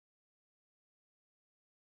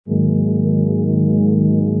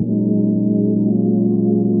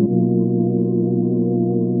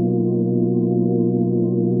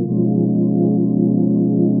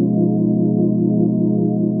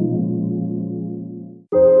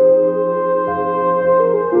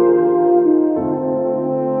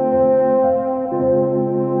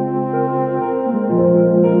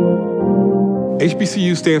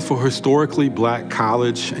HBCU stands for Historically Black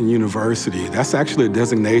College and University. That's actually a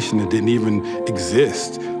designation that didn't even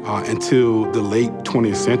exist until the late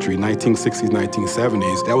 20th century, 1960s,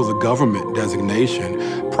 1970s. That was a government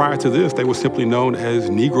designation. Prior to this, they were simply known as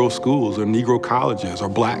Negro schools or Negro colleges or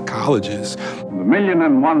Black colleges. The $1.5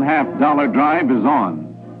 million drive is on.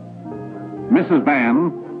 Mrs.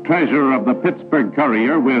 Vann, treasurer of the Pittsburgh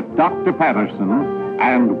Courier, with Dr. Patterson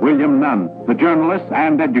and William Nunn. The journalist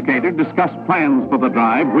and educator discuss plans for the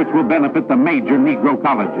drive which will benefit the major Negro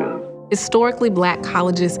colleges. Historically Black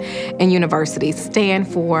colleges and universities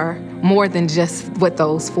stand for more than just what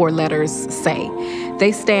those four letters say.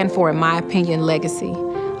 They stand for, in my opinion, legacy,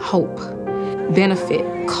 hope, benefit,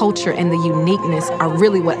 culture, and the uniqueness are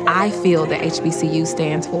really what I feel that HBCU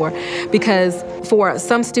stands for. Because for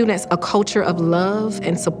some students, a culture of love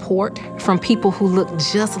and support from people who look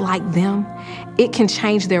just like them, it can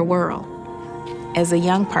change their world. As a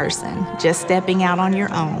young person, just stepping out on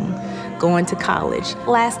your own, going to college,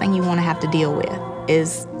 last thing you want to have to deal with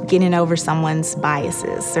is getting over someone's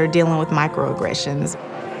biases or dealing with microaggressions.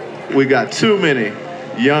 We got too many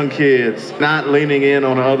young kids not leaning in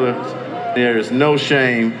on others. There is no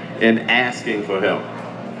shame in asking for help.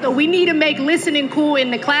 So we need to make listening cool in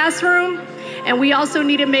the classroom, and we also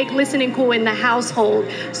need to make listening cool in the household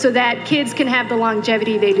so that kids can have the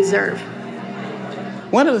longevity they deserve.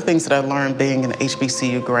 One of the things that I learned being an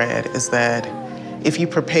HBCU grad is that if you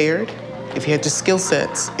prepared, if you had your skill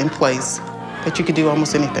sets in place, that you could do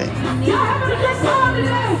almost anything.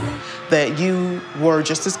 That you were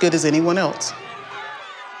just as good as anyone else.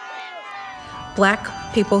 Black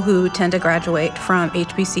people who tend to graduate from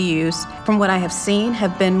HBCUs, from what I have seen,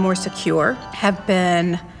 have been more secure, have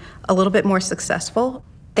been a little bit more successful.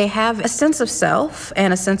 They have a sense of self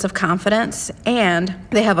and a sense of confidence, and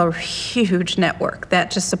they have a huge network that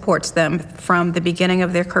just supports them from the beginning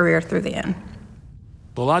of their career through the end.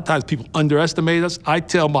 A lot of times people underestimate us. I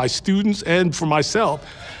tell my students and for myself,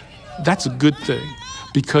 that's a good thing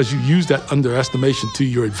because you use that underestimation to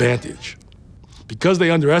your advantage. Because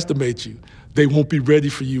they underestimate you, they won't be ready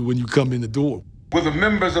for you when you come in the door. Will the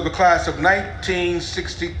members of the class of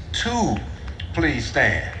 1962 please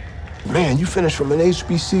stand? Man, you finished from an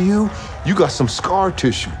HBCU, you got some scar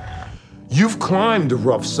tissue. You've climbed the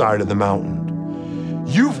rough side of the mountain.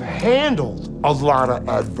 You've handled a lot of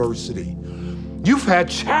adversity. You've had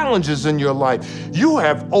challenges in your life. You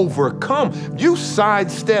have overcome. You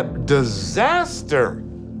sidestepped disaster.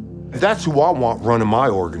 That's who I want running my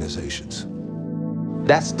organizations.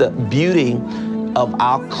 That's the beauty of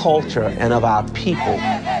our culture and of our people,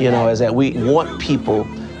 is that we want people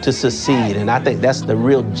to succeed. And I think that's the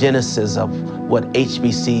real genesis of what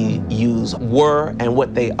HBCUs were and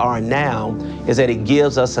what they are now, is that it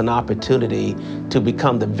gives us an opportunity to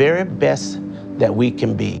become the very best that we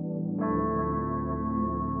can be.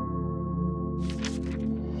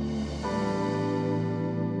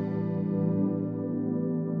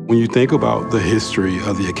 When you think about the history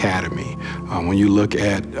of the academy, when you look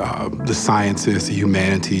at the sciences, the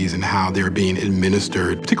humanities, and how they're being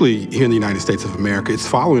administered, particularly here in the United States of America, it's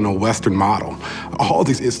following a Western model. All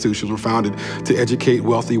these institutions were founded to educate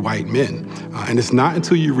wealthy white men. And it's not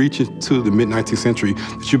until you reach into the mid-19th century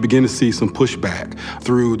that you begin to see some pushback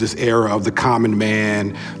through this era of the common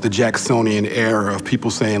man, the Jacksonian era of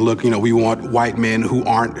people saying, look, we want white men who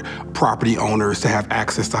aren't property owners to have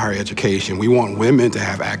access to higher education. We want women to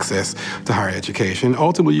have access to higher education.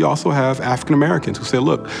 Ultimately, you also have African Americans who say,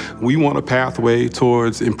 look, we want a pathway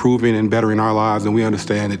towards improving and bettering our lives, and we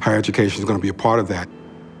understand that higher education is going to be a part of that.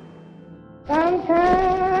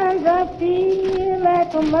 Sometimes I feel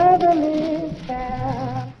like a motherless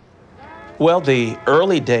child. Well, the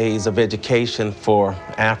early days of education for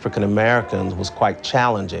African Americans was quite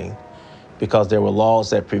challenging because there were laws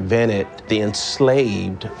that prevented the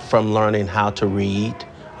enslaved from learning how to read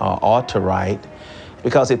or to write.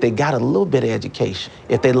 Because if they got a little bit of education,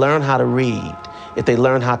 if they learn how to read, if they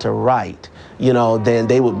learn how to write, then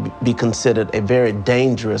they would be considered a very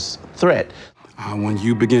dangerous threat. When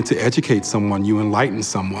you begin to educate someone, you enlighten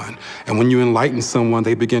someone. And when you enlighten someone,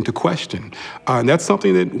 they begin to question. And that's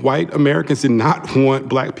something that white Americans did not want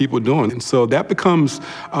black people doing. And so that becomes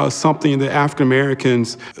something that African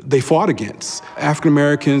Americans, they fought against. African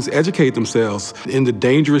Americans educate themselves in the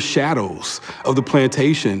dangerous shadows of the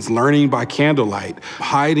plantations, learning by candlelight,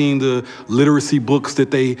 hiding the literacy books that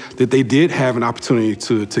they did have an opportunity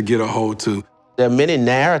to get a hold to. There are many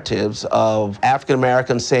narratives of African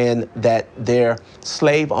Americans saying that their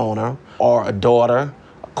slave owner or a daughter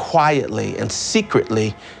quietly and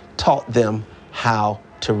secretly taught them how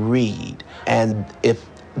to read. And if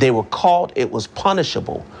they were caught, it was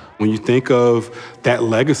punishable. When you think of that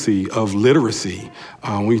legacy of literacy,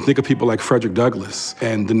 when you think of people like Frederick Douglass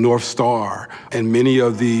and the North Star and many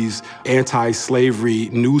of these anti-slavery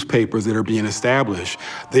newspapers that are being established,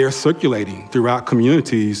 they are circulating throughout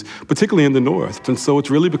communities, particularly in the North. And so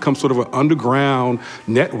it's really become sort of an underground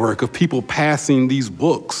network of people passing these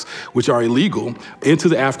books, which are illegal, into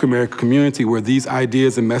the African-American community where these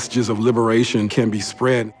ideas and messages of liberation can be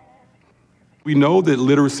spread. We know that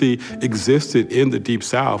literacy existed in the Deep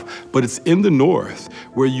South, but it's in the North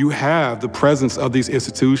where you have the presence of these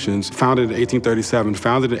institutions founded in 1837,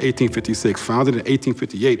 founded in 1856, founded in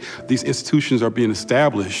 1858. These institutions are being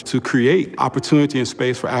established to create opportunity and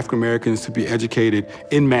space for African Americans to be educated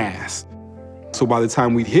en masse. So by the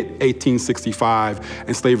time we hit 1865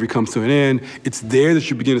 and slavery comes to an end, it's there that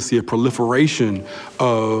you begin to see a proliferation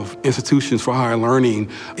of institutions for higher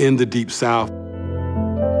learning in the Deep South.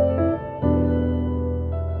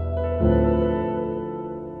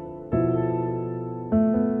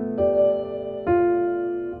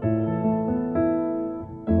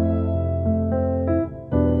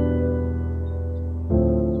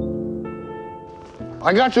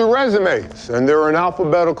 I got your resumes, and they're in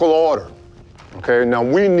alphabetical order. Okay, now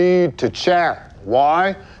we need to chat.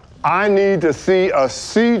 Why? I need to see a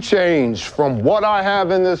sea change from what I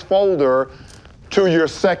have in this folder to your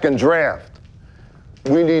second draft.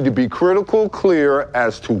 We need to be critical clear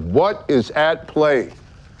as to what is at play.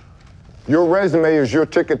 Your resume is your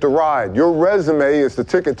ticket to ride. Your resume is the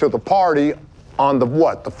ticket to the party on the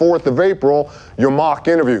 4th of April, your mock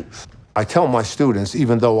interviews. I tell my students,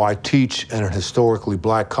 even though I teach in a historically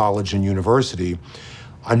black college and university,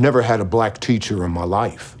 I never had a black teacher in my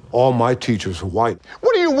life. All my teachers were white.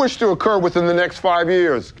 What do you wish to occur within the next 5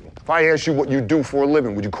 years? If I asked you what you do for a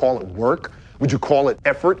living, would you call it work? Would you call it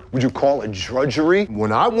effort? Would you call it drudgery?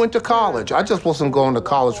 When I went to college, I just wasn't going to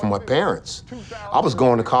college for my parents. I was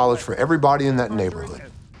going to college for everybody in that neighborhood.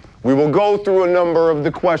 We will go through a number of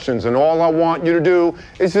the questions, and all I want you to do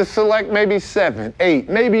is just select maybe 7, 8,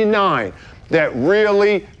 maybe 9 that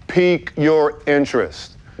really pique your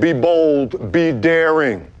interest. Be bold, be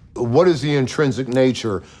daring. What is the intrinsic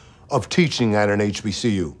nature of teaching at an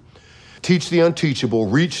HBCU? Teach the unteachable,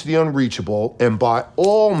 reach the unreachable, and by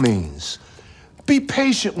all means, be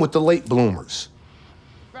patient with the late bloomers.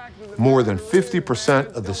 More than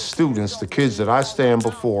 50% of the students, the kids that I stand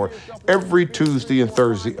before every Tuesday and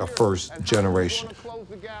Thursday are first generation.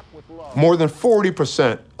 More than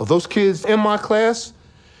 40% of those kids in my class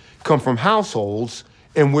come from households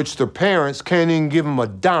in which their parents can't even give them a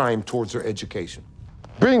dime towards their education.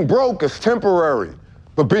 Being broke is temporary,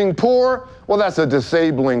 but being poor, well, that's a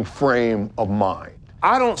disabling frame of mind.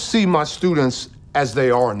 I don't see my students as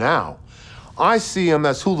they are now. I see them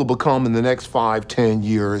as who they'll become in the next 5, 10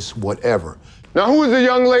 years, whatever. Now, who is the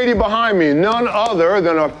young lady behind me? None other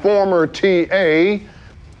than a former TA.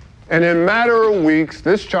 And in a matter of weeks,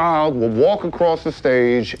 this child will walk across the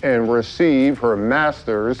stage and receive her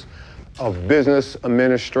Master's of Business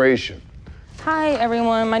Administration. Hi,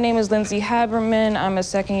 everyone. My name is Lindsay Haberman. I'm a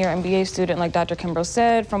second-year MBA student, like Dr. Kimbrough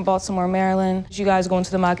said, from Baltimore, Maryland. As you guys go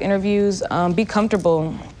into the mock interviews, be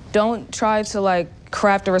comfortable. Don't try to,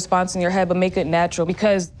 craft a response in your head, but make it natural,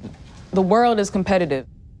 because the world is competitive.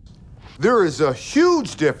 There is a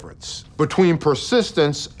huge difference between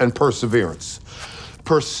persistence and perseverance.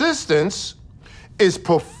 Persistence is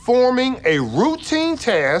performing a routine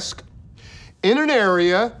task in an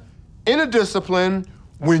area, in a discipline,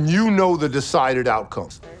 when you know the decided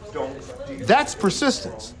outcomes. That's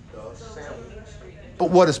persistence. But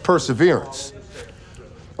what is perseverance?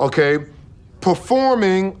 Okay,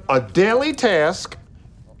 performing a daily task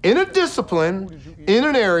in a discipline, in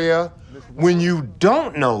an area, when you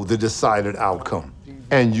don't know the decided outcome,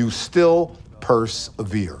 and you still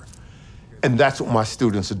persevere. And that's what my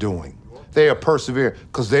students are doing. They are persevering,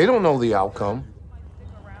 because they don't know the outcome.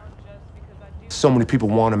 So many people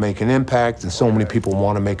want to make an impact, and so many people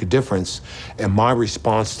want to make a difference. And my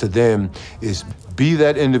response to them is, be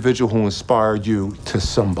that individual who inspired you to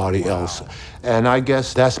somebody else. And I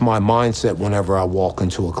guess that's my mindset whenever I walk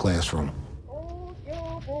into a classroom.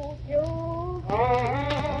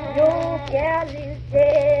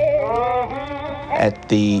 At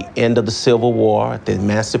the end of the Civil War, the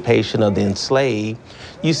emancipation of the enslaved,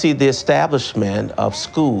 you see the establishment of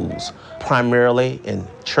schools, primarily in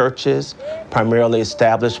churches, primarily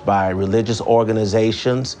established by religious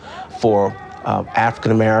organizations for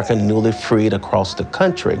African American newly freed across the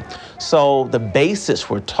country. So the basics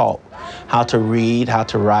were taught: how to read, how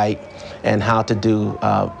to write, and how to do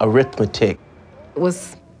arithmetic. It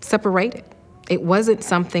was separated. It wasn't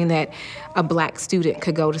something that a Black student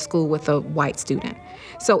could go to school with a white student.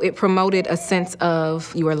 So it promoted a sense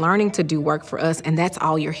of, you are learning to do work for us, and that's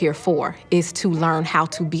all you're here for, is to learn how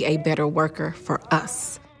to be a better worker for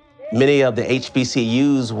us. Many of the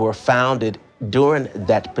HBCUs were founded during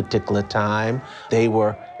that particular time. They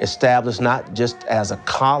were established not just as a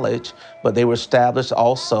college, but they were established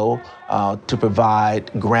also to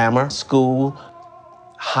provide grammar school,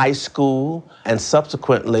 high school, and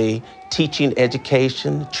subsequently teaching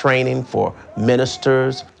education, training for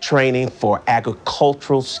ministers, training for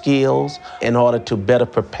agricultural skills in order to better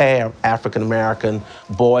prepare African-American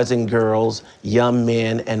boys and girls, young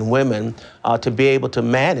men and women to be able to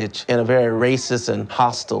manage in a very racist and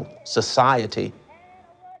hostile society.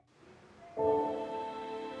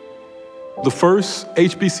 The first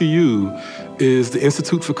HBCU is the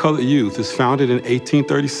Institute for Colored Youth. It's founded in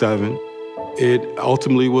 1837. It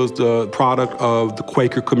ultimately was the product of the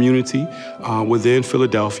Quaker community within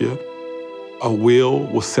Philadelphia. A will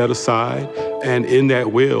was set aside, and in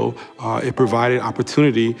that will, it provided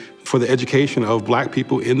opportunity for the education of Black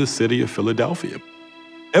people in the city of Philadelphia.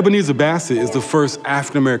 Ebenezer Bassett is the first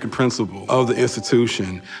African-American principal of the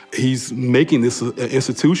institution. He's making this an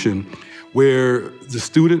institution where the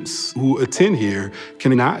students who attend here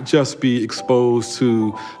can not just be exposed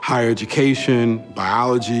to higher education,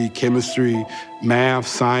 biology, chemistry, math,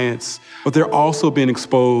 science, but they're also being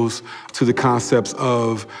exposed to the concepts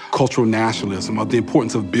of cultural nationalism, of the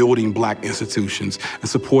importance of building Black institutions and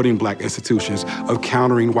supporting Black institutions, of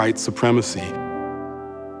countering white supremacy.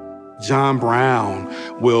 John Brown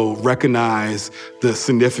will recognize the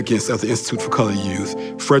significance of the Institute for Colored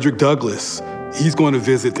Youth. Frederick Douglass, he's going to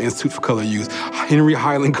visit the Institute for Colored Youth. Henry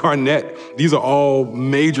Highland Garnett, these are all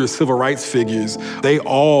major civil rights figures. They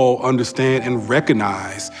all understand and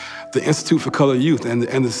recognize the Institute for Colored Youth and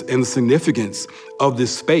the significance of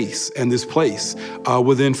this space and this place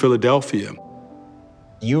within Philadelphia.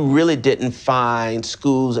 You really didn't find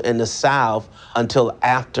schools in the South until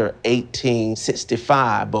after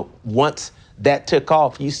 1865. But once that took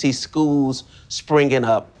off, you see schools springing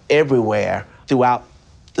up everywhere throughout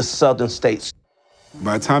the southern states.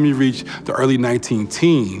 By the time you reach the early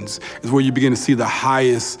 19-teens is where you begin to see the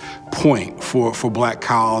highest point for Black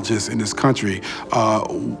colleges in this country,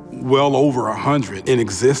 well over 100 in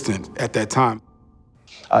existence at that time.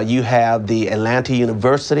 You have the Atlanta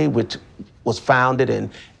University, which was founded in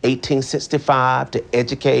 1865 to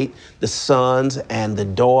educate the sons and the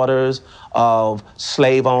daughters of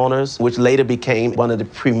slave owners, which later became one of the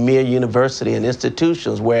premier university and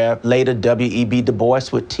institutions where later W.E.B. Du Bois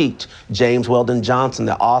would teach. James Weldon Johnson,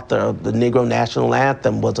 the author of the Negro National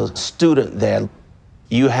Anthem, was a student there.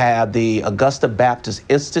 You have the Augusta Baptist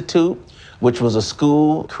Institute, which was a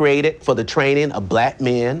school created for the training of Black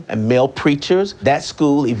men and male preachers. That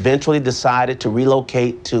school eventually decided to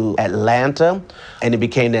relocate to Atlanta, and it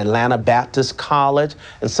became the Atlanta Baptist College.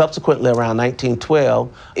 And subsequently, around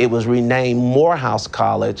 1912, it was renamed Morehouse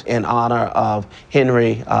College in honor of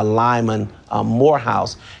Henry Lyman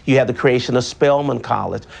Morehouse. You have the creation of Spelman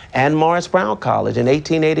College and Morris Brown College in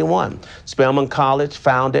 1881. Spelman College,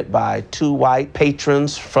 founded by two white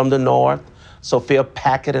patrons from the North, Sophia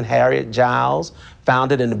Packard and Harriet Giles,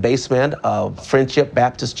 founded in the basement of Friendship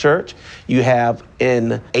Baptist Church. You have, in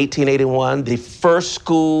 1881, the first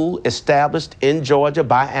school established in Georgia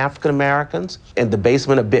by African Americans in the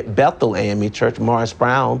basement of Bethel AME Church, Morris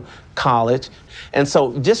Brown College. And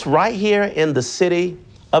so just right here in the city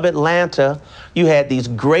of Atlanta, you had these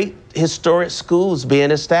great historic schools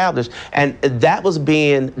being established, and that was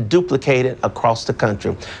being duplicated across the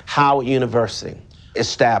country. Howard University,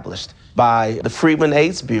 established by the Freedmen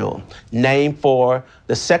AIDS Bureau, named for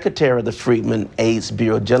the secretary of the Freedmen AIDS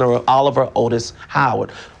Bureau, General Oliver Otis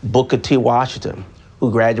Howard. Booker T. Washington,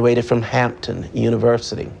 who graduated from Hampton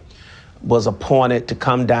University, was appointed to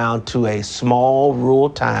come down to a small rural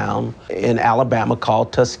town in Alabama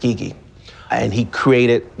called Tuskegee. And he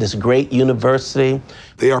created this great university.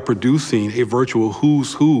 They are producing a virtual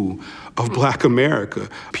who's who of Black America.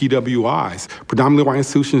 PWIs, predominantly white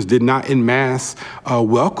institutions, did not en masse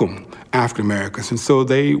welcome African Americans. And so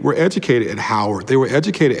they were educated at Howard, they were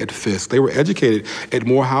educated at Fisk, they were educated at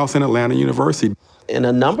Morehouse and Atlanta University. In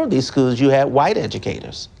a number of these schools, you had white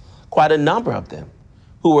educators, quite a number of them,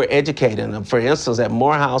 who were educated. And for instance, at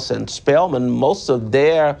Morehouse and Spelman, most of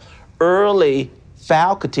their early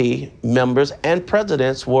faculty members and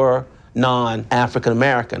presidents were non-African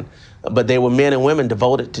American, but they were men and women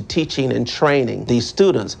devoted to teaching and training these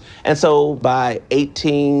students. And so by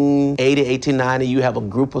 1880, 1890, you have a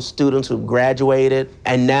group of students who graduated,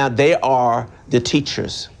 and now they are the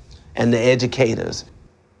teachers and the educators.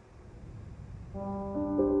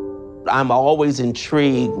 I'm always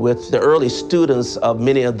intrigued with the early students of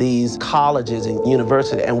many of these colleges and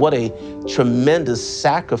universities, and what a tremendous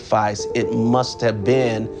sacrifice it must have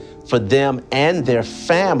been for them and their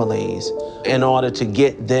families in order to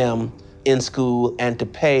get them in school and to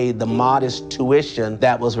pay the modest tuition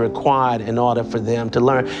that was required in order for them to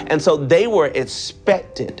learn. And so they were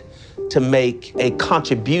expected to make a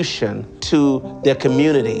contribution to their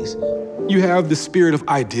communities. You have the spirit of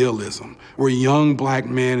idealism, where young black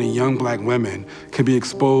men and young black women can be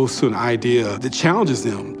exposed to an idea that challenges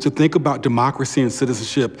them to think about democracy and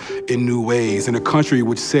citizenship in new ways, in a country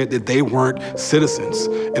which said that they weren't citizens,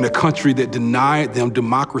 in a country that denied them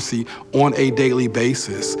democracy on a daily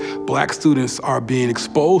basis. Black students are being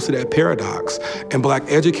exposed to that paradox, and black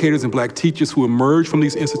educators and black teachers who emerge from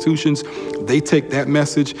these institutions, they take that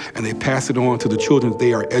message and they pass it on to the children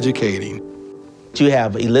they are educating. You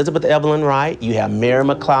have Elizabeth Evelyn Wright, you have Mary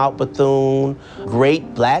McLeod Bethune,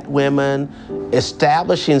 great black women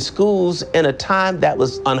establishing schools in a time that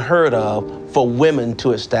was unheard of for women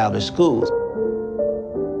to establish schools.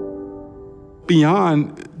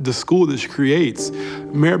 Beyond the school that she creates,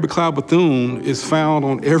 Mary McLeod Bethune is found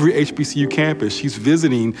on every HBCU campus. She's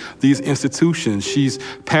visiting these institutions. She's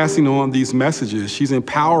passing on these messages. She's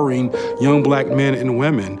empowering young black men and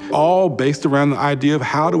women, all based around the idea of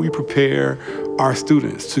how do we prepare our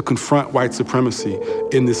students to confront white supremacy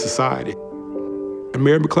in this society. And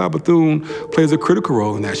Mary McLeod Bethune plays a critical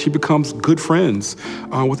role in that. She becomes good friends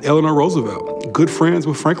with Eleanor Roosevelt, good friends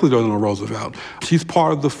with Franklin Delano Roosevelt. She's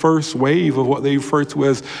part of the first wave of what they refer to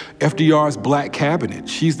as FDR's Black Cabinet.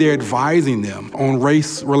 She's there advising them on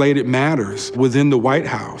race-related matters within the White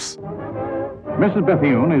House. Mrs.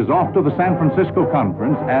 Bethune is off to the San Francisco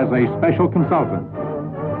conference as a special consultant.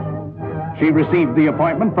 She received the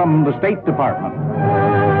appointment from the State Department.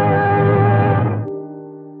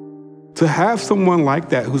 To have someone like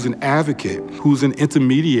that who's an advocate, who's an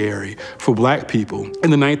intermediary for black people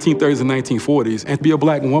in the 1930s and 1940s, and to be a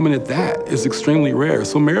black woman at that is extremely rare.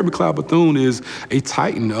 So Mary McLeod Bethune is a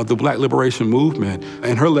titan of the black liberation movement,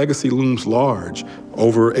 and her legacy looms large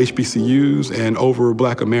over HBCUs and over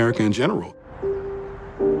black America in general.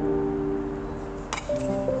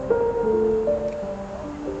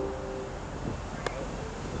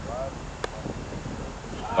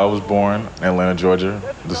 I was born in Atlanta, Georgia,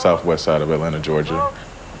 the southwest side of Atlanta, Georgia.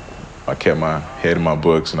 I kept my head in my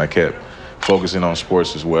books and I kept focusing on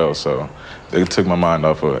sports as well, so it took my mind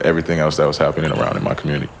off of everything else that was happening around in my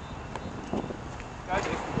community.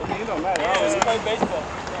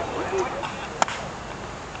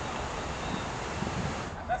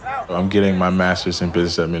 I'm getting my master's in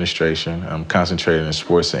business administration. I'm concentrating in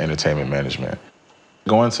sports and entertainment management.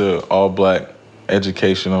 Going to all black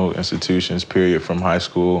educational institutions, period, from high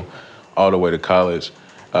school all the way to college,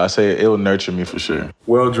 I say it will nurture me for sure.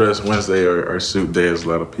 Well-dressed Wednesday or suit day, as a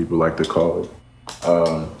lot of people like to call it.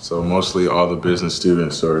 So mostly all the business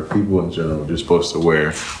students or people in general, they're supposed to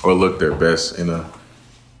wear or look their best in a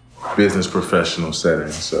business professional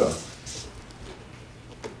setting. So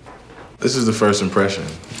this is the first impression.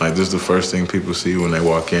 Like, this is the first thing people see when they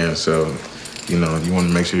walk in. So, you know, you want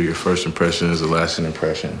to make sure your first impression is a lasting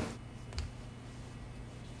impression.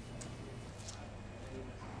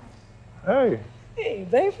 Hey. Hey,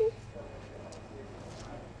 baby.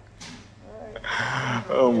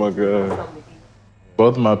 Oh my God.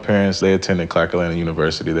 Both of my parents, they attended Clark Atlanta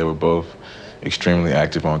University. They were both extremely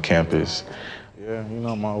active on campus. Yeah, you know,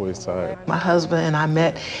 I'm always tired. My husband and I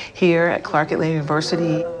met here at Clark Atlanta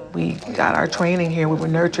University. We got our training here, we were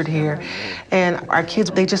nurtured here. And our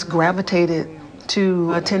kids, they just gravitated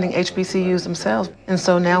to attending HBCUs themselves. And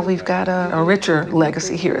so now we've got a richer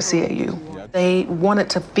legacy here at CAU. They wanted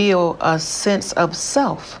to feel a sense of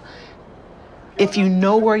self. If you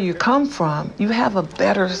know where you come from, you have a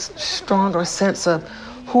better, stronger sense of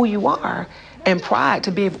who you are and pride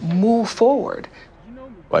to be able to move forward.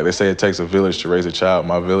 Like they say, it takes a village to raise a child.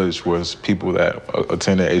 My village was people that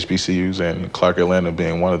attended HBCUs, and Clark Atlanta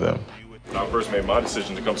being one of them. When I first made my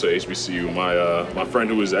decision to come to HBCU, my friend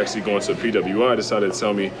who was actually going to PWI decided to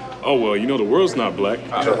tell me, oh, well, you know, the world's not black.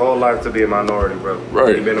 Your whole life to be a minority, bro.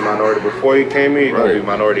 Right. You've been a minority before you came here, you're going to be a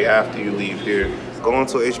minority after you leave here. Going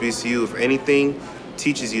to HBCU, if anything,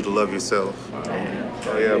 teaches you to love yourself.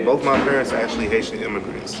 So yeah, both my parents are actually Haitian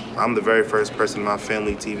immigrants. I'm the very first person in my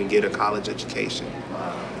family to even get a college education.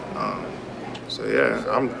 So yeah,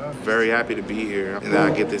 I'm very happy to be here. And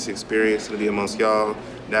I get this experience to be amongst y'all.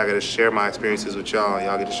 Now I get to share my experiences with y'all.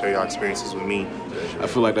 Y'all get to share your experiences with me. I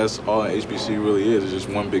feel like that's all an HBCU really is. It's just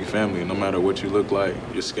one big family. No matter what you look like,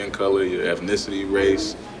 your skin color, your ethnicity,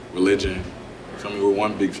 race, religion. I mean, we're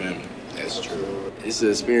one big family. That's true. It's an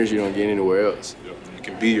experience you don't get anywhere else. You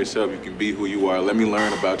can be yourself, you can be who you are. Let me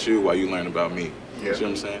learn about you while you learn about me. Yeah. You see what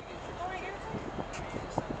I'm saying?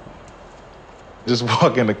 Just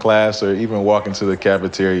walk into class or even walk into the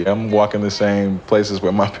cafeteria. I'm walking the same places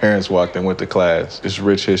where my parents walked and went to class. It's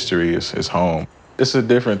rich history, it's home. It's a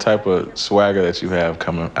different type of swagger that you have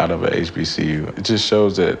coming out of an HBCU. It just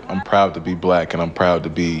shows that I'm proud to be black and I'm proud to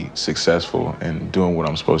be successful and doing what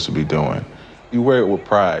I'm supposed to be doing. You wear it with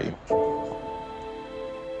pride.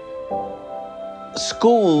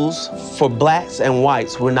 Schools for blacks and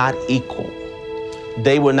whites were not equal.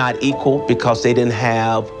 They were not equal because they didn't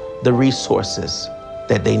have the resources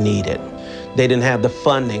that they needed. They didn't have the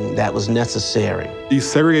funding that was necessary. These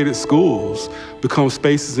segregated schools become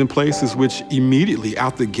spaces and places which immediately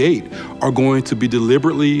out the gate are going to be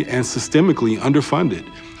deliberately and systemically underfunded,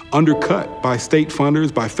 undercut by state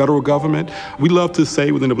funders, by federal government. We love to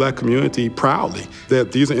say within the black community proudly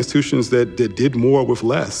that these are institutions that did more with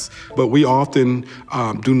less, but we often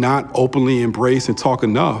do not openly embrace and talk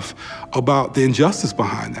enough about the injustice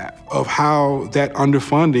behind that, of how that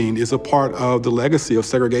underfunding is a part of the legacy of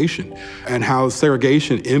segregation and how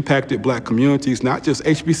segregation impacted black communities, not just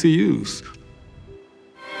HBCUs.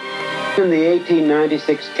 In the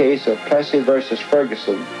 1896 case of Plessy versus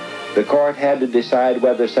Ferguson, the court had to decide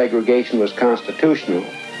whether segregation was constitutional.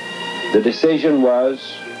 The decision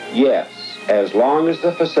was yes, as long as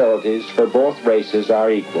the facilities for both races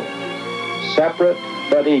are equal. Separate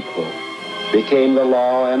but equal became the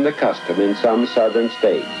law and the custom in some southern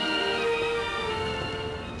states.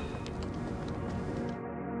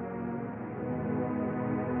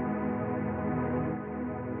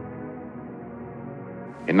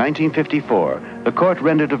 In 1954, the court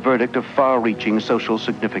rendered a verdict of far-reaching social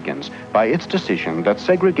significance by its decision that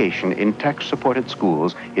segregation in tax-supported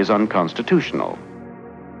schools is unconstitutional.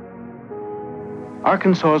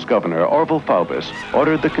 Arkansas's Governor Orville Faubus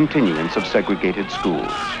ordered the continuance of segregated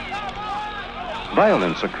schools.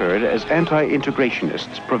 Violence occurred as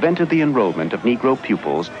anti-integrationists prevented the enrollment of Negro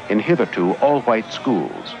pupils in hitherto all-white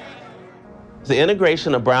schools. The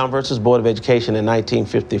integration of Brown versus Board of Education in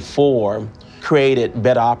 1954 created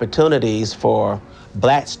better opportunities for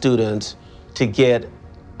black students to get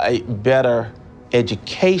a better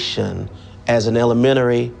education as an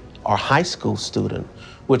elementary or high school student,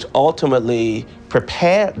 which ultimately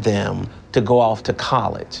prepared them to go off to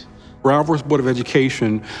college. Brown versus Board of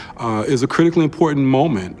Education is a critically important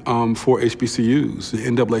moment for HBCUs. The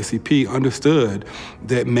NAACP understood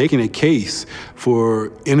that making a case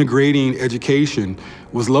for integrating education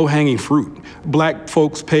was low-hanging fruit. Black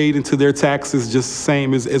folks paid into their taxes just the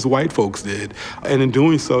same as white folks did. And in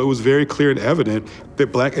doing so, it was very clear and evident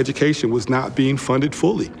that black education was not being funded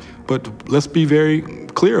fully. But let's be very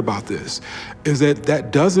clear about this, is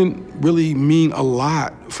that doesn't really mean a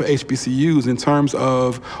lot for HBCUs in terms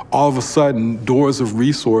of all of a sudden doors of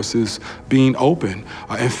resources being open.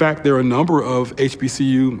 In fact, there are a number of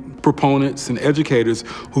HBCU proponents and educators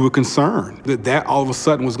who were concerned that all of a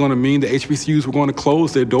sudden was going to mean that HBCUs were going to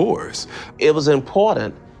close their doors. It was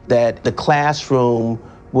important that the classroom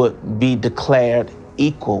would be declared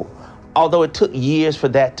equal, although it took years for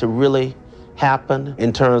that to really happen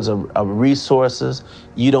in terms of resources.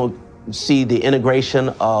 You don't see the integration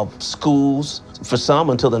of schools for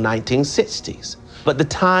some until the 1960s. But the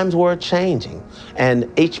times were changing, and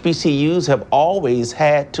HBCUs have always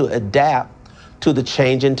had to adapt to the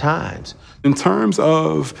changing times. In terms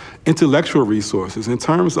of intellectual resources, in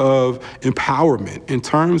terms of empowerment, in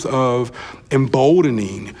terms of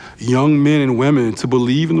emboldening young men and women to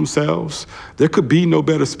believe in themselves, there could be no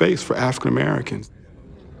better space for African Americans.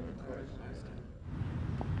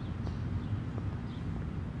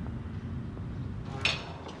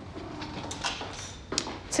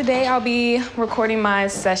 Today I'll be recording my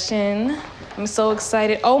session. I'm so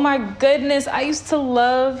excited. Oh my goodness, I used to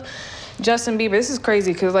love Justin Bieber. This is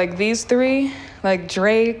crazy because like these three, like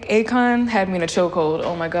Drake, Akon, had me in a chokehold.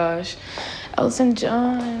 Oh my gosh. Elton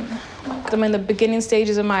John. I'm in the beginning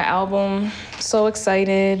stages of my album. So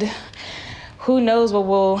excited. Who knows what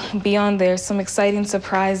will be on there? Some exciting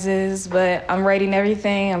surprises, but I'm writing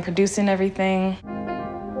everything, I'm producing everything.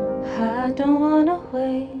 I don't wanna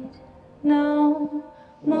wait no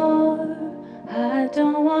more. I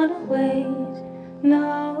don't wanna wait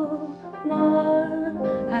no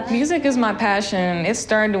more. Music is my passion. It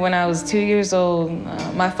started when I was 2 years old.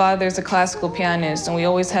 My father's a classical pianist, and we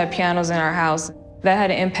always had pianos in our house. That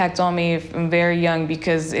had an impact on me from very young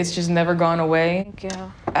because it's just never gone away.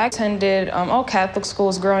 Yeah. I attended all Catholic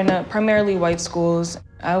schools growing up, primarily white schools.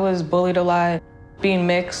 I was bullied a lot. Being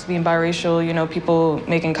mixed, being biracial, you know, people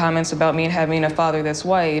making comments about me and having a father that's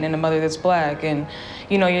white and a mother that's black, and,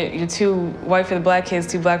 you know, you're too white for the black kids,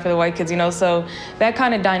 too black for the white kids, you know, so that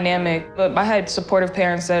kind of dynamic. But I had supportive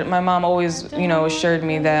parents that my mom always, you know, assured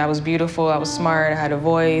me that I was beautiful, I was smart, I had a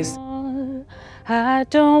voice. I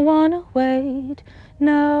don't want to wait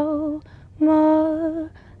no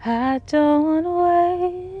more. I don't want to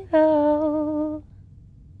wait, oh.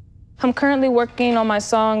 I'm currently working on my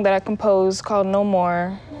song that I composed called No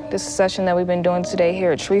More. This session that we've been doing today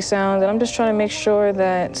here at Tree Sound, and I'm just trying to make sure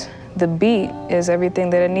that the beat is everything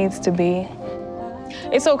that it needs to be.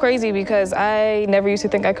 It's so crazy because I never used to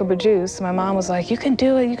think I could produce. My mom was like, you can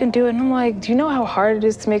do it, you can do it. And I'm like, do you know how hard it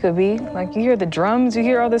is to make a beat? Like, you hear the drums, you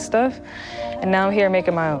hear all this stuff, and now I'm here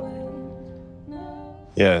making my own.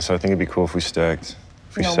 Yeah, so I think it'd be cool if we stacked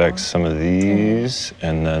some of these,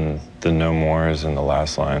 and then the no mores in the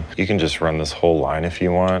last line. You can just run this whole line if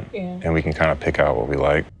you want, and we can kind of pick out what we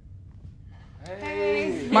like.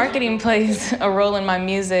 Marketing plays a role in my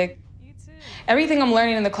music. Everything I'm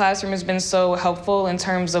learning in the classroom has been so helpful in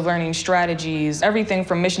terms of learning strategies, everything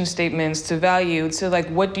from mission statements to value to like,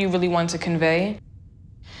 what do you really want to convey?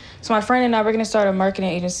 So my friend and I, we're gonna start a marketing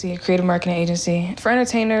agency, a creative marketing agency for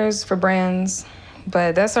entertainers, for brands.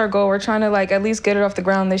 But that's our goal. We're trying to like at least get it off the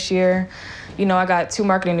ground this year. You know, I got 2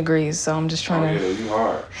 marketing degrees, so I'm just trying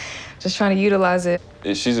to utilize it.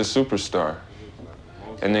 She's a superstar.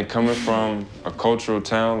 And then coming from a cultural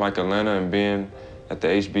town like Atlanta and being at the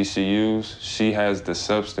HBCUs, she has the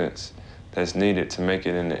substance that's needed to make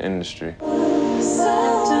it in the industry.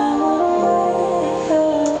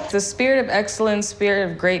 The spirit of excellence,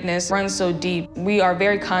 spirit of greatness runs so deep. We are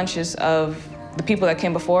very conscious of the people that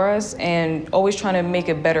came before us and always trying to make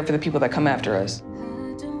it better for the people that come after us.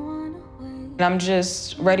 And I'm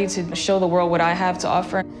just ready to show the world what I have to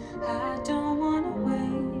offer.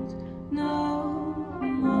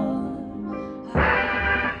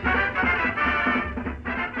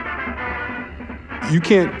 You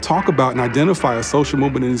can't talk about and identify a social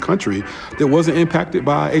movement in this country that wasn't impacted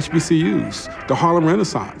by HBCUs, the Harlem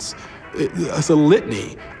Renaissance. It's a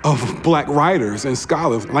litany of black writers and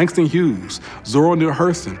scholars, Langston Hughes, Zora Neale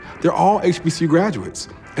Hurston. They're all HBCU graduates,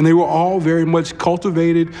 and they were all very much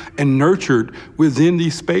cultivated and nurtured within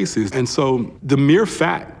these spaces. And so the mere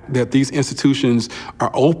fact that these institutions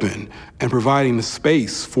are open and providing the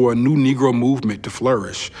space for a new Negro movement to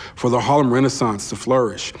flourish, for the Harlem Renaissance to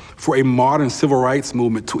flourish, for a modern civil rights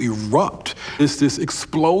movement to erupt, it's this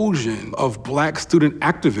explosion of black student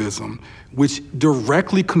activism which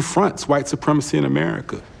directly confronts white supremacy in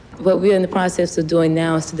America. What we're in the process of doing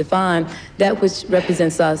now is to define that which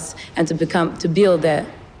represents us and to build that.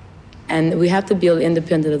 And we have to build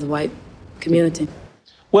independent of the white community.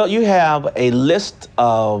 Well, you have a list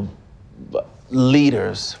of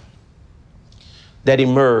leaders that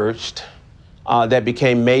emerged that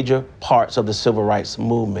became major parts of the civil rights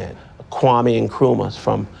movement. Kwame Nkrumah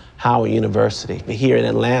from Howard University. Here in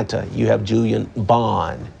Atlanta, you have Julian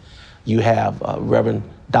Bond. You have Reverend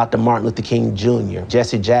Dr. Martin Luther King Jr.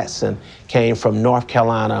 Jesse Jackson came from North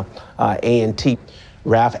Carolina A&T.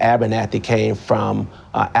 Ralph Abernathy came from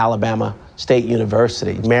Alabama State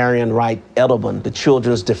University. Marion Wright Edelman, the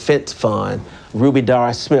Children's Defense Fund. Ruby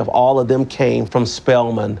Doris Smith, all of them came from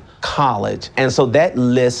Spelman College. And so that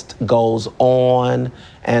list goes on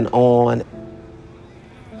and on.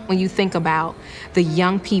 When you think about the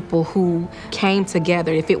young people who came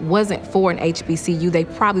together, if it wasn't for an HBCU, they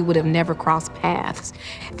probably would have never crossed paths.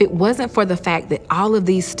 If it wasn't for the fact that all of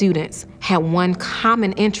these students had one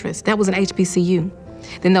common interest, that was an HBCU,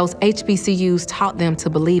 then those HBCUs taught them to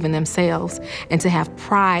believe in themselves and to have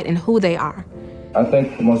pride in who they are. I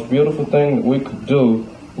think the most beautiful thing that we could do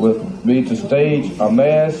would be to stage a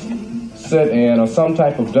mass sit-in or some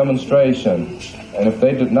type of demonstration. And if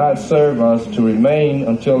they did not serve us, to remain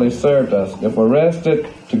until they served us. If arrested,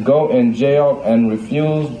 to go in jail and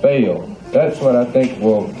refuse bail. That's what I think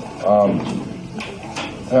will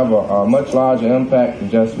have a much larger impact than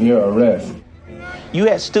just mere arrest. You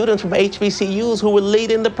had students from HBCUs who were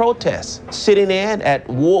leading the protests, sitting in at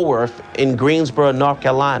Woolworth in Greensboro, North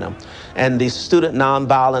Carolina, and the Student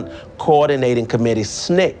Nonviolent Coordinating Committee,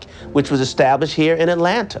 SNCC, which was established here in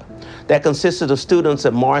Atlanta, that consisted of students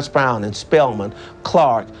at Morris Brown and Spelman,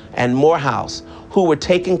 Clark, and Morehouse, who were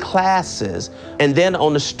taking classes and then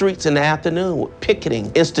on the streets in the afternoon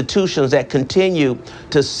picketing institutions that continue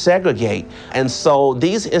to segregate. And so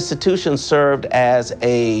these institutions served as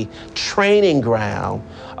a training ground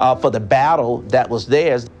for the battle that was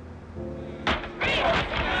theirs.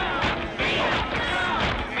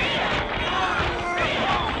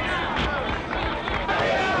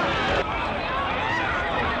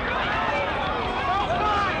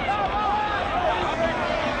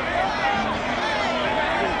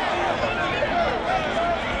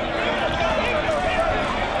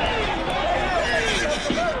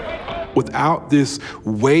 Without this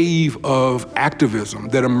wave of activism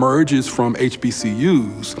that emerges from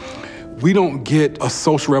HBCUs, we don't get a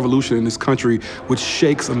social revolution in this country which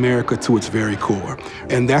shakes America to its very core.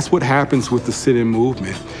 And that's what happens with the sit-in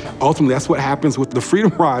movement. Ultimately, that's what happens with the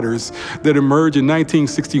Freedom Riders that emerged in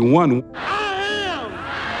 1961.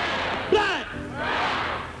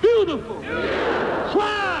 Beautiful.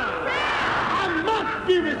 Proud. I must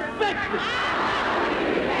be respected.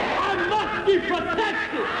 I must be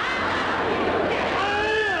protected. I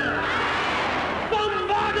am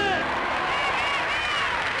somebody.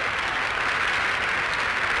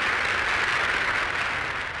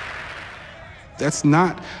 That's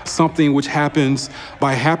not something which happens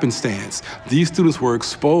by happenstance. These students were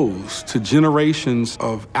exposed to generations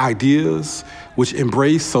of ideas which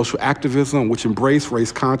embrace social activism, which embrace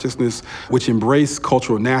race consciousness, which embrace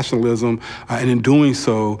cultural nationalism, and in doing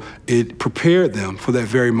so, it prepared them for that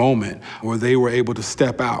very moment where they were able to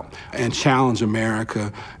step out and challenge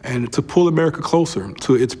America and to pull America closer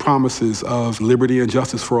to its promises of liberty and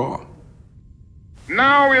justice for all.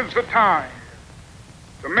 Now is the time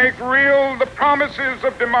to make real the promises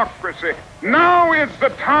of democracy. Now is the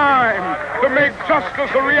time to make justice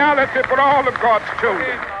a reality for all of God's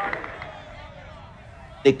children.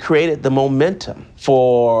 It created the momentum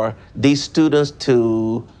for these students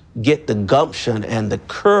to get the gumption and the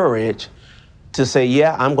courage to say,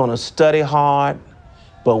 yeah, I'm gonna study hard,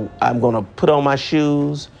 but I'm gonna put on my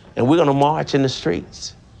shoes and we're gonna march in the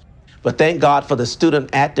streets. But thank God for the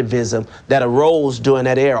student activism that arose during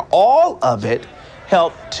that era. All of it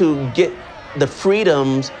helped to get the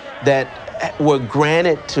freedoms that were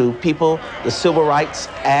granted to people, the Civil Rights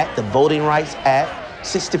Act, the Voting Rights Act,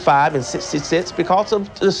 65 and 66, because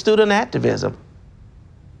of the student activism.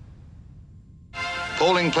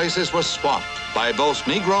 Polling places were swamped by both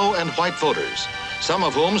Negro and white voters, some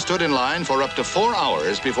of whom stood in line for up to 4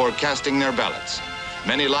 hours before casting their ballots.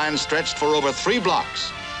 Many lines stretched for over 3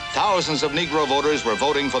 blocks. Thousands of Negro voters were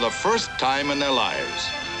voting for the first time in their lives.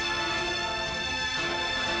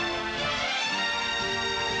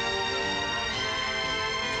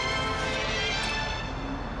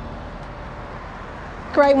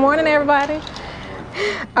 Great morning, everybody.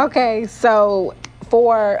 Okay, so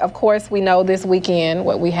of course, we know this weekend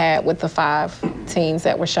what we had with the 5 teens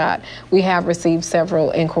that were shot. We have received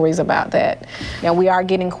several inquiries about that. Now, we are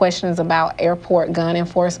getting questions about airport gun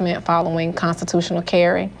enforcement following constitutional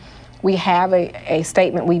carry. We have a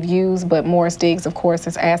statement we've used, but Morris Diggs, of course,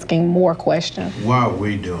 is asking more questions. Why are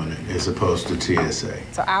we doing it as opposed to TSA?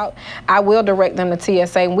 So I will direct them to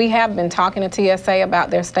TSA. We have been talking to TSA about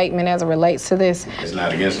their statement as it relates to this. It's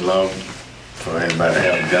not against the law for anybody to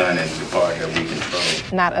have a gun in the part that we control.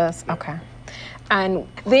 Not us, okay. And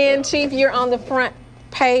then, Chief, you're on the front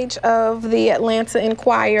page of the Atlanta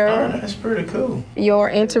Inquirer. Oh, that's pretty cool. Your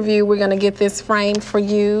interview, we're gonna get this framed for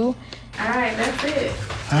you. All right, that's it.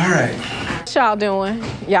 All right. What y'all doing?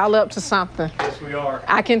 Y'all up to something? Yes, we are.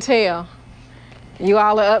 I can tell. You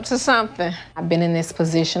all are up to something. I've been in this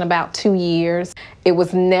position about 2 years. It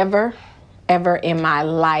was never, ever in my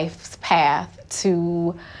life's path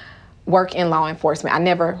to work in law enforcement. I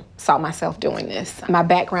never saw myself doing this. My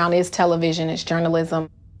background is television, it's journalism.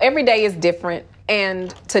 Every day is different,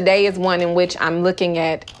 and today is one in which I'm looking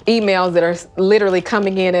at emails that are literally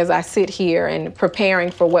coming in as I sit here and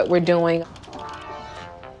preparing for what we're doing.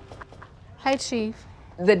 Hey, Chief.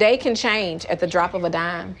 The day can change at the drop of a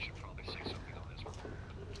dime.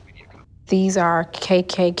 These are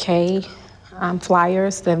KKK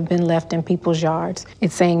flyers that have been left in people's yards.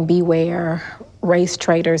 It's saying, beware, race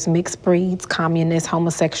traitors, mixed breeds, communists,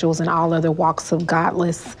 homosexuals, and all other walks of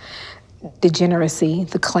godless degeneracy.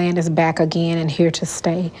 The Klan is back again and here to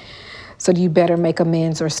stay. So you better make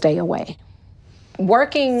amends or stay away.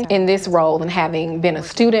 Working in this role and having been a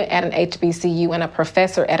student at an HBCU and a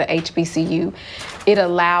professor at an HBCU, it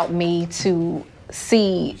allowed me to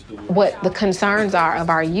see what the concerns are of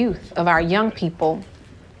our youth, of our young people.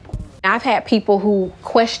 I've had people who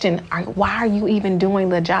question, why are you even doing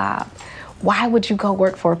the job? Why would you go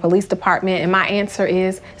work for a police department? And my answer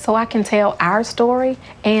is, so I can tell our story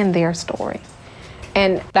and their story.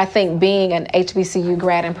 And I think being an HBCU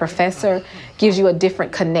grad and professor gives you a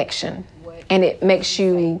different connection. And it makes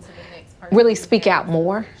you really speak out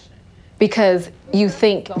more because you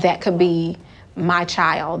think that could be my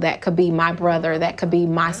child, that could be my brother, that could be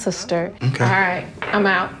my sister. Okay. All right, I'm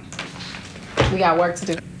out. We got work to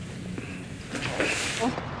do.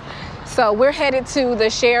 So we're headed to the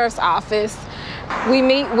sheriff's office. We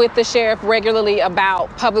meet with the sheriff regularly about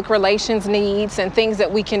public relations needs and things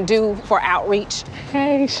that we can do for outreach.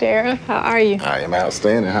 Hey, Sheriff, how are you? I am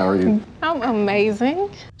outstanding. How are you? I'm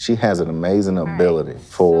amazing. She has an amazing ability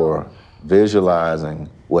for visualizing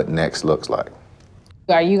what next looks like.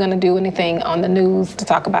 Are you gonna do anything on the news to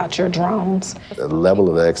talk about your drones? The level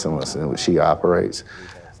of excellence in which she operates,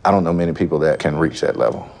 I don't know many people that can reach that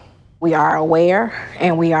level. We are aware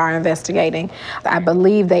and we are investigating. I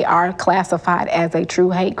believe they are classified as a true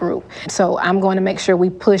hate group. So I'm going to make sure we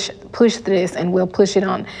push this, and we'll push it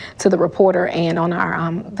on to the reporter and on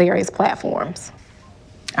our various platforms.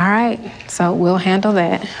 All right, so we'll handle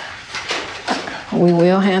that. We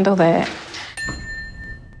will handle that.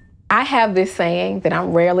 I have this saying that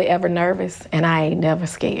I'm rarely ever nervous and I ain't never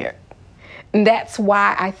scared. And that's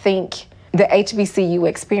why I think the HBCU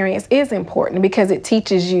experience is important, because it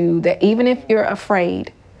teaches you that even if you're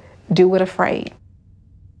afraid, do it afraid.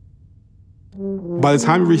 By the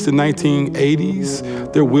time you reach the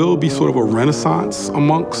 1980s, there will be sort of a renaissance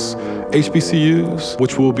amongst HBCUs,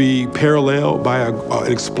 which will be paralleled by an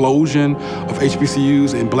explosion of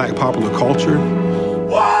HBCUs in Black popular culture.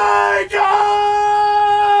 Wake up!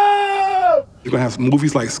 You're gonna have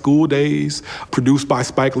movies like School Days, produced by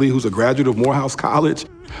Spike Lee, who's a graduate of Morehouse College.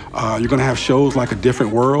 You're gonna have shows like A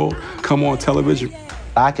Different World come on television.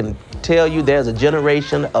 I can tell you there's a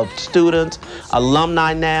generation of students,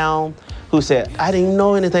 alumni now, who said, I didn't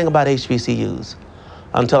know anything about HBCUs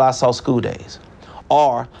until I saw School Days,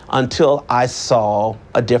 or until I saw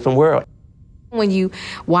A Different World. When you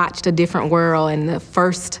watched A Different World and the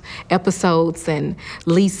first episodes and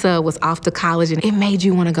Lisa was off to college, and it made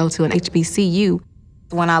you want to go to an HBCU.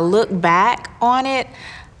 When I look back on it,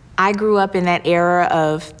 I grew up in that era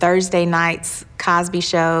of Thursday nights, Cosby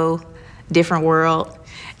Show, Different World,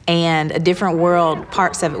 and A Different World,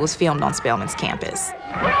 parts of it was filmed on Spelman's campus.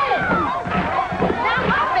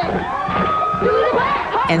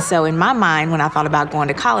 And so in my mind, when I thought about going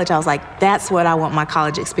to college, I was like, that's what I want my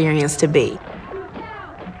college experience to be.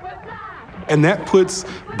 And that puts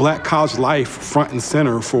Black college life front and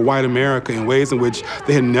center for white America in ways in which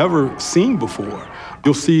they had never seen before.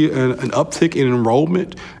 You'll see an uptick in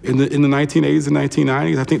enrollment in the 1980s and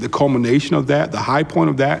 1990s. I think the culmination of that, the high point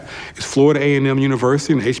of that, is Florida A&M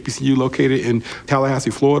University, an HBCU located in Tallahassee,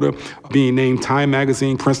 Florida, being named Time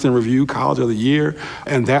Magazine Princeton Review College of the Year,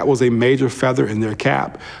 and that was a major feather in their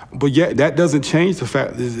cap. But yet, that doesn't change the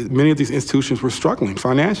fact that many of these institutions were struggling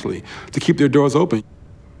financially to keep their doors open.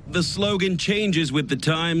 The slogan changes with the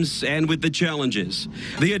times and with the challenges.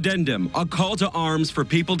 The addendum, a call to arms for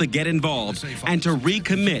people to get involved and to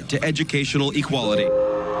recommit to educational equality.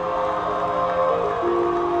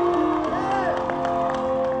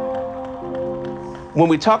 When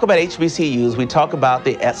we talk about HBCUs, we talk about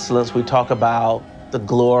the excellence, we talk about the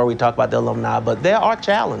glory, we talk about the alumni, but there are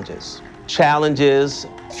challenges. Challenges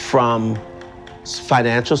from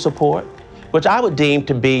financial support, which I would deem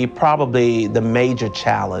to be probably the major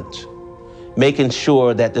challenge, making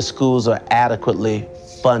sure that the schools are adequately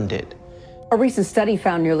funded. A recent study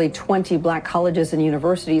found nearly 20 Black colleges and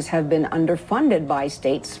universities have been underfunded by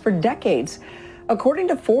states for decades. According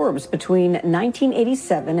to Forbes, between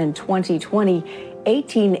 1987 and 2020,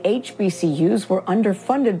 18 HBCUs were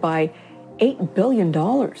underfunded by $8 billion,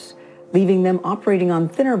 leaving them operating on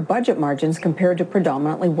thinner budget margins compared to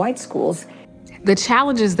predominantly white schools. The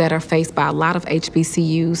challenges that are faced by a lot of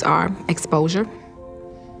HBCUs are exposure,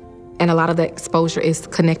 and a lot of the exposure is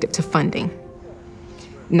connected to funding.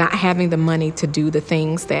 Not having the money to do the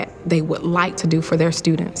things that they would like to do for their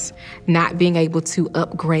students, not being able to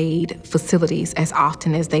upgrade facilities as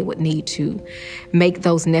often as they would need to, make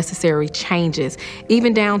those necessary changes,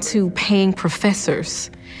 even down to paying professors.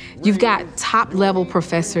 You've got top-level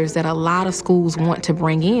professors that a lot of schools want to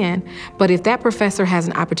bring in, but if that professor has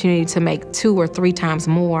an opportunity to make 2 or 3 times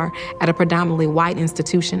more at a predominantly white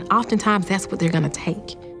institution, oftentimes that's what they're gonna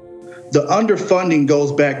take. The underfunding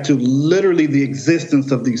goes back to literally the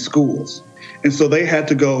existence of these schools. And so they had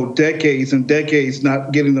to go decades and decades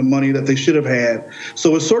not getting the money that they should have had.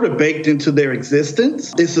 So it's sort of baked into their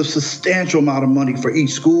existence. It's a substantial amount of money for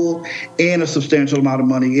each school and a substantial amount of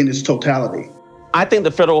money in its totality. I think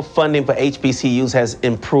the federal funding for HBCUs has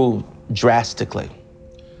improved drastically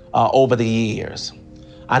over the years.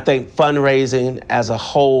 I think fundraising as a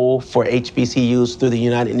whole for HBCUs through the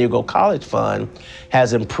United Negro College Fund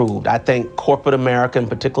has improved. I think corporate America, and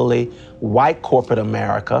particularly white corporate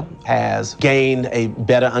America, has gained a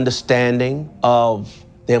better understanding of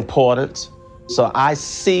the importance. So I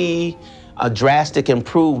see a drastic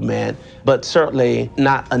improvement, but certainly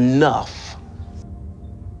not enough.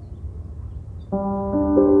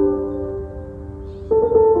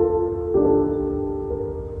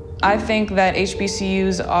 I think that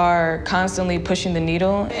HBCUs are constantly pushing the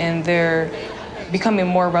needle, and they're becoming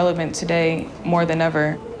more relevant today more than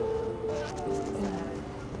ever.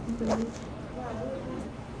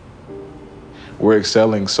 We're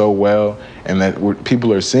excelling so well, and that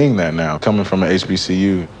people are seeing that now. Coming from an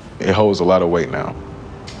HBCU, it holds a lot of weight now.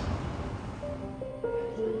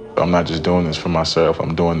 I'm not just doing this for myself,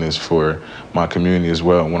 I'm doing this for my community as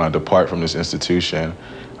well. When I depart from this institution,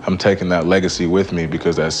 I'm taking that legacy with me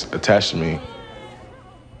because that's attached to me.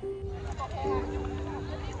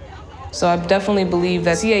 So I definitely believe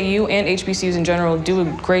that CAU and HBCUs in general do a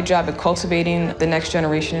great job at cultivating the next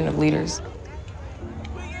generation of leaders.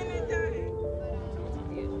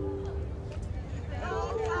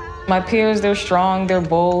 My peers, they're strong, they're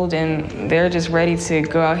bold, and they're just ready to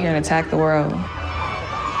go out here and attack the world.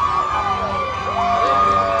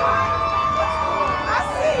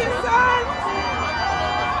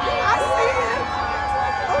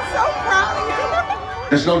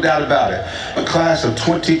 There's no doubt about it. A class of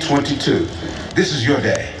 2022, this is your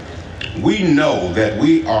day. We know that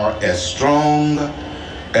we are as strong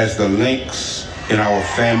as the links in our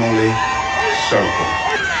family circle.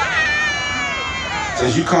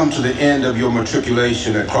 As you come to the end of your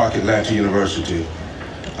matriculation at Clark-Atlanta University,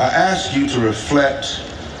 I ask you to reflect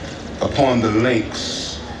upon the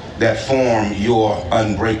links that form your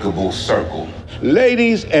unbreakable circle.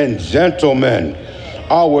 Ladies and gentlemen,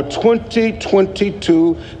 our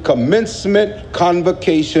 2022 commencement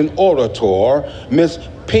convocation orator, Miss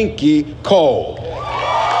Pinky Cole.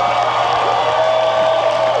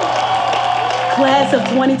 Class of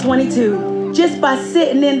 2022, just by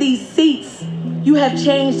sitting in these seats, you have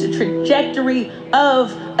changed the trajectory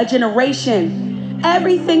of a generation.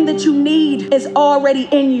 Everything that you need is already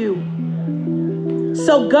in you.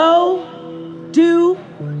 So go, do,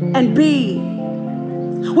 and be.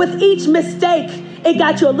 With each mistake, it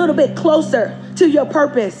got you a little bit closer to your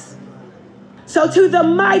purpose. So to the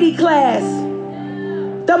mighty class,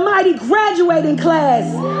 the mighty graduating class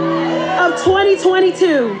of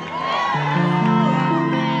 2022,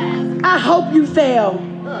 I hope you fail,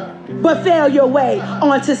 but fail your way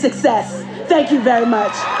on to success. Thank you very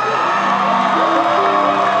much.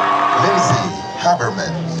 Lindsay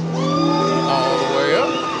Haberman. All the way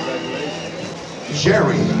up.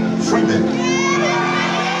 Jerry Freeman.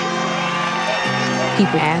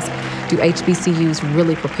 People ask, do HBCUs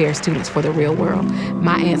really prepare students for the real world?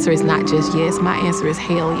 My answer is not just yes, my answer is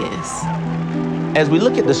hell yes. As we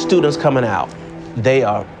look at the students coming out, they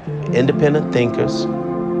are independent thinkers,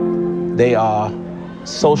 they are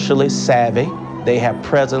socially savvy, they have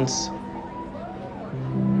presence.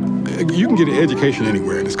 You can get an education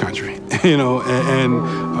anywhere in this country, you know,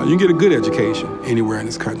 and you can get a good education anywhere in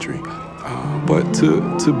this country. But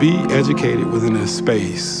to be educated within a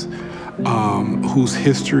space whose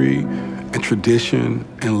history and tradition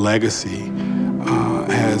and legacy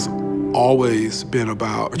has always been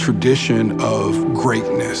about a tradition of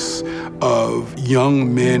greatness, of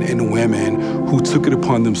young men and women who took it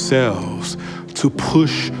upon themselves to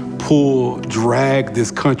push, pull, drag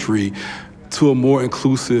this country to a more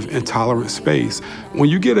inclusive and tolerant space. When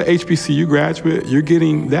you get an HBCU graduate, you're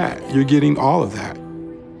getting that. You're getting all of that.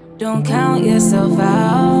 Don't count yourself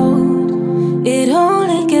out. It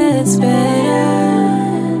only gets better.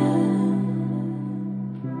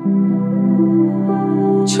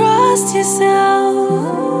 Trust yourself.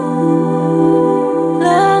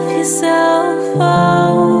 Love yourself.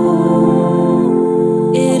 Oh,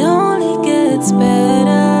 it only gets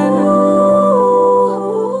better.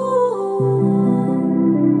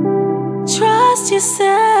 Trust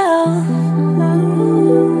yourself.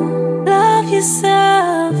 Love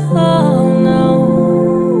yourself. Oh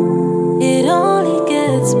no, it only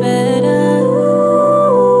gets better.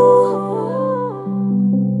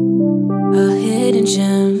 A hidden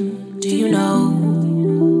gem, do you know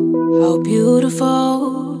how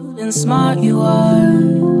beautiful and smart you are?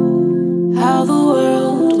 How the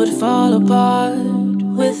world would fall apart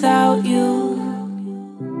without you.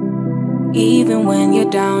 Even when you're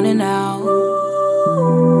down and out,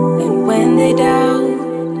 and when they doubt,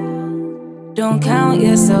 don't count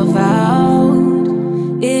yourself out.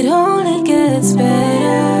 It only gets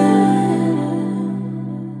better.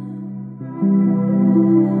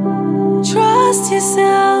 Trust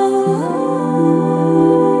yourself.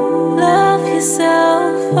 Love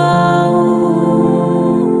yourself. Oh,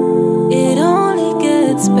 it only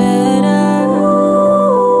gets better.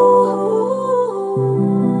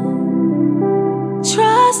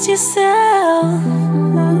 Trust yourself.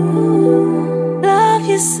 Love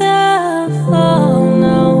yourself. Oh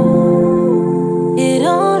no, it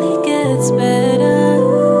only gets better.